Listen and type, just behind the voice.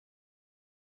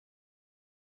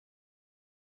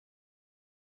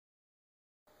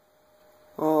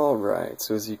Alright,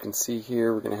 so as you can see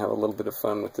here, we're going to have a little bit of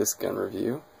fun with this gun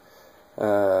review.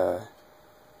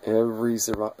 Every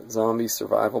zombie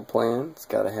survival plan's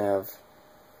got to have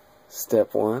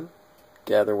Step 1,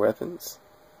 gather weapons.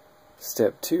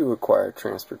 Step 2, acquire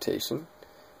transportation.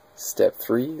 Step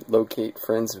 3, locate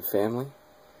friends and family.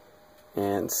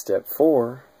 And Step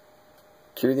 4,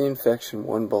 cure the infection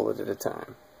one bullet at a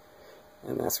time.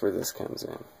 And that's where this comes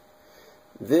in.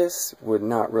 This would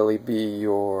not really be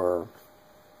your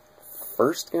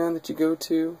first gun that you go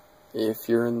to if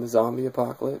you're in the zombie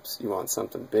apocalypse. You want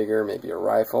something bigger, maybe a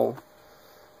rifle,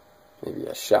 maybe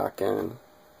a shotgun.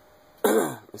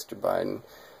 Mr. Biden.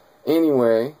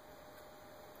 Anyway,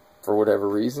 for whatever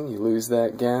reason, you lose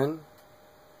that gun,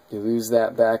 you lose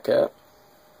that backup,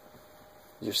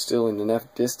 you're still in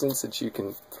enough distance that you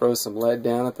can throw some lead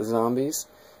down at the zombies.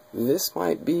 This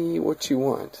might be what you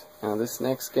want. Now this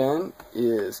next gun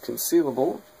is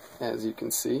concealable, as you can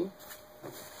see.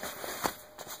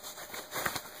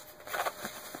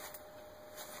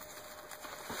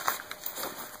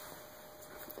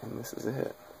 And this is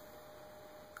it.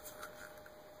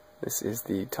 This is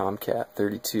the Tomcat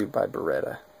 32 by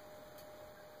Beretta.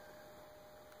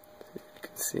 You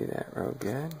can see that real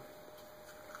good.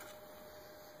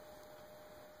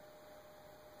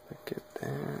 Look at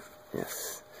that.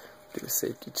 Yes. Do a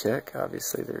safety check.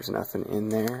 Obviously there's nothing in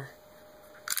there.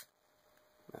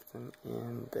 Nothing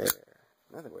in there.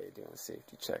 Another way of doing a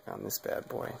safety check on this bad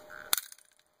boy.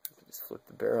 You can just flip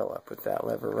the barrel up with that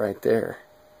lever right there.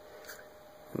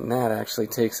 And that actually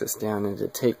takes us down into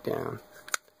takedown.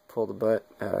 Pull the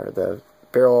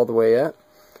barrel all the way up.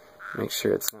 Make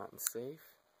sure it's not in safe.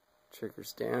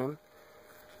 Triggers down.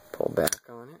 Pull back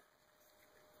on it.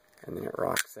 And then it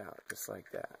rocks out just like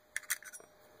that.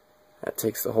 That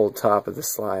takes the whole top of the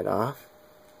slide off.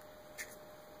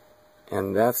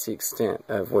 And that's the extent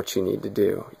of what you need to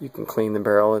do. You can clean the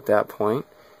barrel at that point.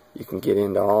 You can get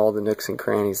into all the nooks and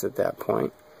crannies at that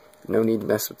point. No need to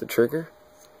mess with the trigger.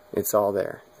 It's all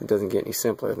there. It doesn't get any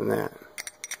simpler than that.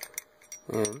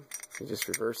 And you just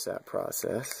reverse that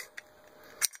process,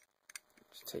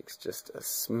 which takes just a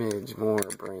smidge more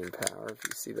brain power. If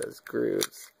you see those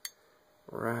grooves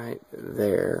right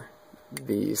there,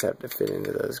 these have to fit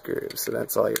into those grooves. So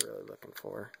that's all you're really looking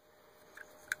for.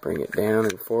 Bring it down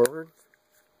and forward.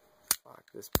 Lock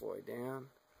this boy down.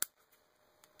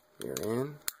 You're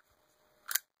in.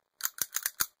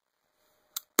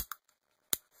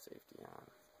 Safety on.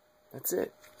 That's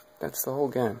it. That's the whole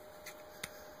gun.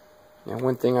 Now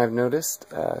one thing I've noticed,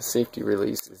 safety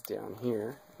release is down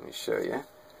here. Let me show you.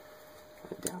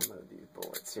 I download these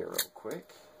bullets here real quick.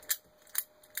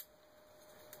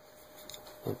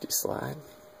 Empty slide.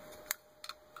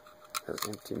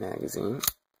 Empty magazine.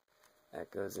 That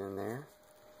goes in there.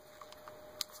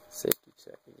 Safety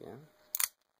check again.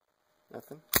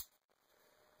 Nothing.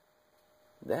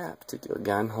 That particular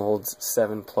gun holds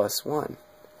 7+1.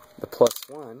 The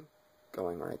 +1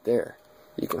 going right there.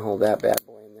 You can hold that bad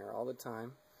boy in there all the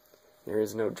time. There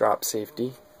is no drop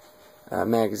safety,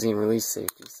 magazine release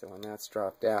safety, so when that's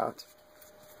dropped out,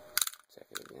 check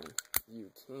it again,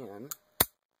 you can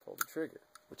pull the trigger,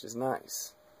 which is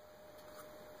nice.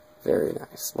 Very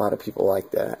nice. A lot of people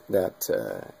like that,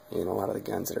 you know, a lot of the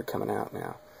guns that are coming out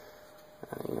now.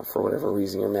 You know, for whatever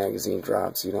reason your magazine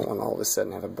drops, you don't want to all of a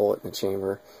sudden have a bullet in the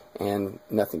chamber and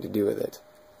nothing to do with it.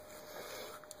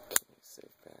 Okay,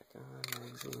 safe back on,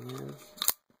 magazine in.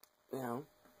 Now,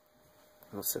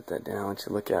 I'll set that down, let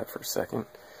you look at it for a second.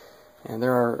 And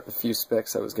there are a few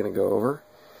specs I was going to go over.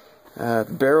 The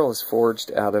barrel is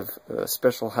forged out of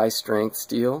special high-strength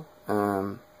steel.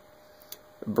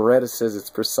 Beretta says it's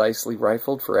precisely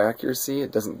rifled for accuracy.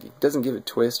 It doesn't give a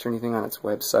twist or anything on its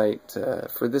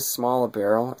website. For this small a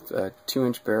barrel, a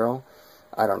 2-inch barrel,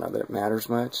 I don't know that it matters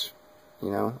much. You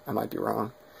know, I might be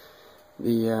wrong.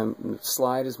 The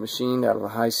slide is machined out of a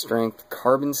high-strength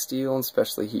carbon steel and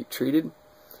specially heat-treated.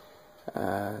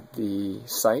 The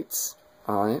sights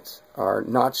on it are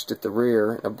notched at the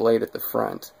rear and a blade at the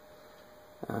front.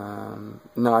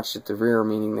 Notched at the rear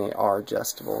meaning they are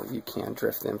adjustable. You can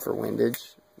drift them for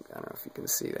windage. I don't know if you can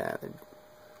see that. They're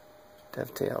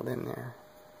dovetailed in there.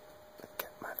 Look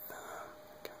at my thumb.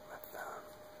 Look at my thumb.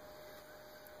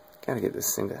 Gotta get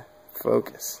this thing to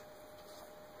focus.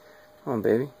 Come on,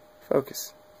 baby.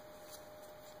 Focus.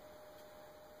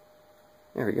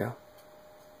 There we go.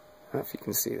 I don't know if you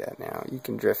can see that now. You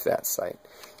can drift that sight.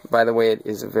 By the way, it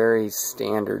is a very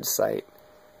standard sight.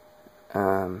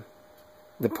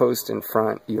 The post in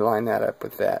front, you line that up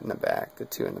with that in the back, the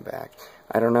two in the back.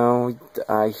 I don't know.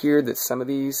 I hear that some of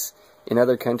these, in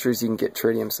other countries, you can get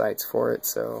tritium sights for it,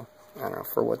 so I don't know,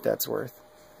 for what that's worth.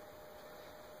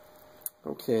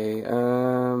 Okay,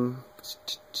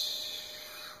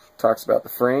 talks about the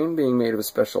frame being made of a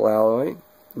special alloy,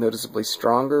 noticeably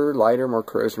stronger, lighter, more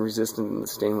corrosion resistant than the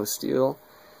stainless steel.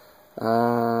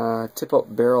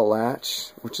 Tip-up barrel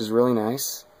latch, which is really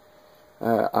nice.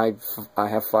 I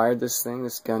have fired this thing.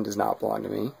 This gun does not belong to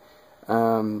me,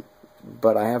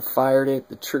 but I have fired it.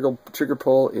 The trigger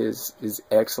pull is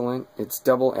excellent. It's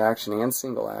double action and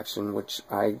single action, which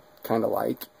I kind of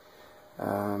like.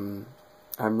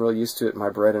 I'm real used to it in my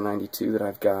Beretta 92 that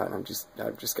I've got, and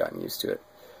I've just gotten used to it.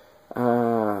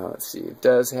 Let's see, it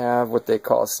does have what they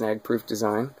call a snag-proof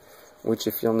design, which,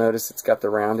 if you'll notice, it's got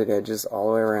the rounded edges all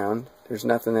the way around. There's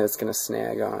nothing that it's going to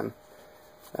snag on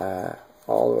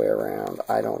all the way around.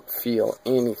 I don't feel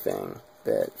anything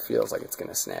that feels like it's going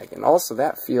to snag. And also,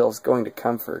 that feels going to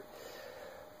comfort.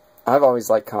 I've always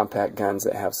liked compact guns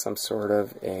that have some sort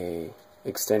of a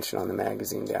extension on the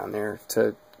magazine down there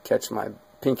to catch my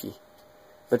pinky.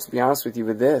 But to be honest with you,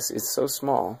 with this, it's so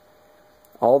small.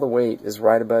 All the weight is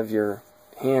right above your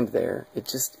hand there. It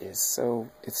just is so,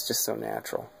 it's just so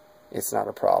natural. It's not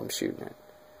a problem shooting it.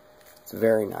 It's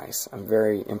very nice. I'm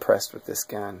very impressed with this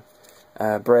gun.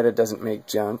 Beretta doesn't make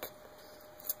junk.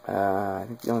 I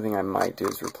think the only thing I might do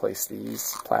is replace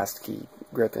these plasticky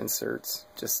grip inserts.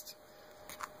 Just,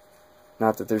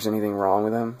 not that there's anything wrong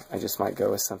with them. I just might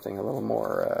go with something a little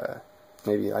more,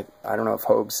 maybe like, I don't know if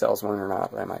Hogue sells one or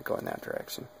not, but I might go in that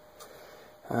direction.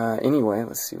 Anyway,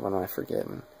 let's see, what am I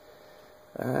forgetting?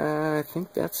 I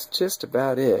think that's just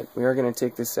about it. We are going to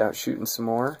take this out shooting some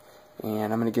more,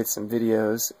 and I'm going to get some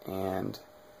videos, and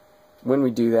when we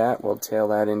do that, we'll dovetail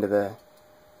that into the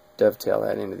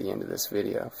end of this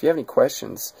video. If you have any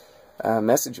questions,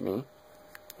 message me,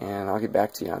 and I'll get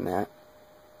back to you on that.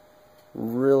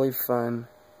 Really fun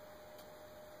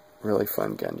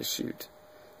gun to shoot.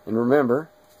 And remember,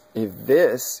 if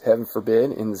this, heaven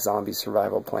forbid, in the zombie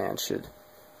survival plan should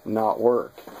not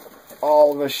work,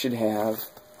 all of us should have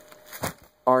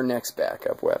our next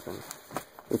backup weapon,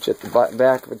 which at the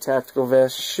back of a tactical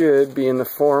vest should be in the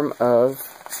form of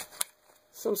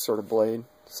some sort of blade,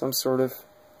 some sort of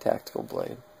tactical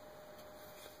blade.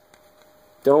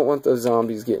 Don't want those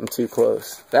zombies getting too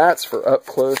close. That's for up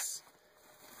close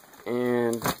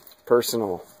and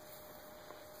personal.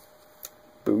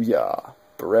 Booyah.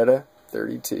 Beretta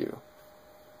 32.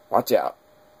 Watch out.